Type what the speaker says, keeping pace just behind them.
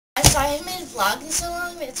sorry I haven't made a vlog in so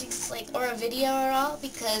long, it's like, or a video at all,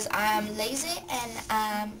 because I'm lazy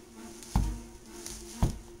and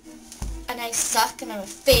I suck and I'm a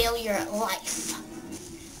failure at life.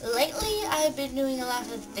 Lately, I've been doing a lot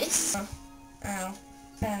of this. Ow,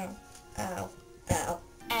 ow, ow, ow.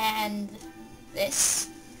 And this.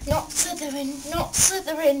 Not Slytherin, not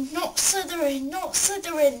Slytherin, not Slytherin, not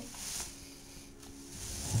Slytherin.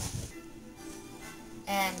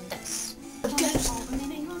 And this.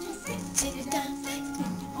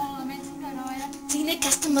 Seen a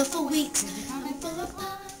customer for weeks.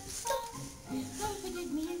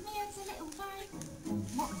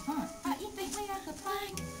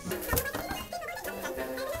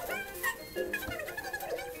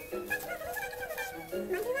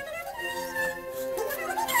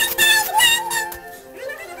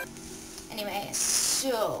 Anyway,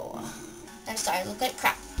 so I'm sorry, I look like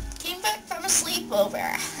crap. Came back from a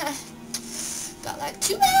sleepover. Got like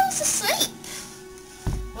 2 hours of sleep.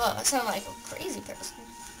 Well, I sound like a crazy person.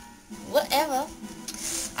 Whatever.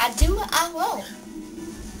 I do what I want.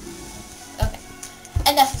 Okay.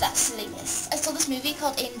 Enough of that silliness. I saw this movie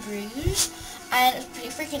called In Bruges, and it was pretty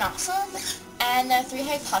freaking awesome. And there are 3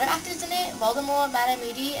 Harry Potter actors in it: Voldemort, Madame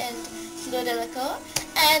Moody, and Hilo Delacour.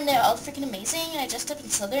 And they're all freaking amazing, and I dressed up in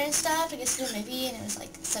Slytherin and stuff to get to the movie, and it was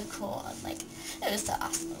like so cool, and like, it was so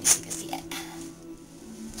awesome. You should go see it.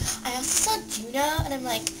 I also saw Juno, and I'm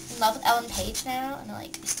like in love with Ellen Page now, and I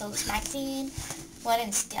like stole this magazine. Well, I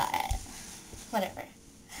didn't steal it. Whatever.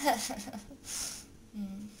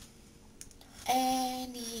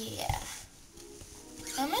 And yeah.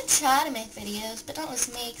 I'm gonna try to make videos, but don't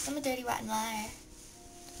listen to me, because I'm a dirty, rotten liar.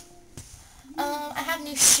 I have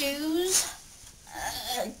new shoes.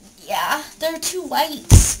 Yeah, they're too white.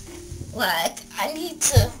 Like, I need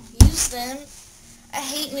to use them. I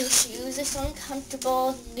hate new shoes. They're so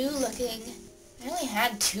uncomfortable, new looking. I only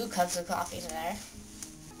had 2 cups of coffee today.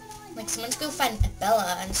 Like, someone's go find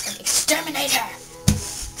Bella and just like exterminate her.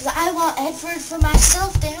 Because I want Edward for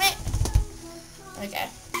myself, damn it. Okay.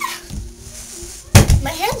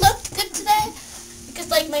 My hair looked good today because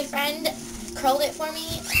like my friend curled it for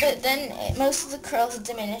me, but then most of the curls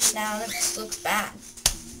diminished now and it just looks bad.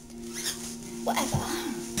 Whatever.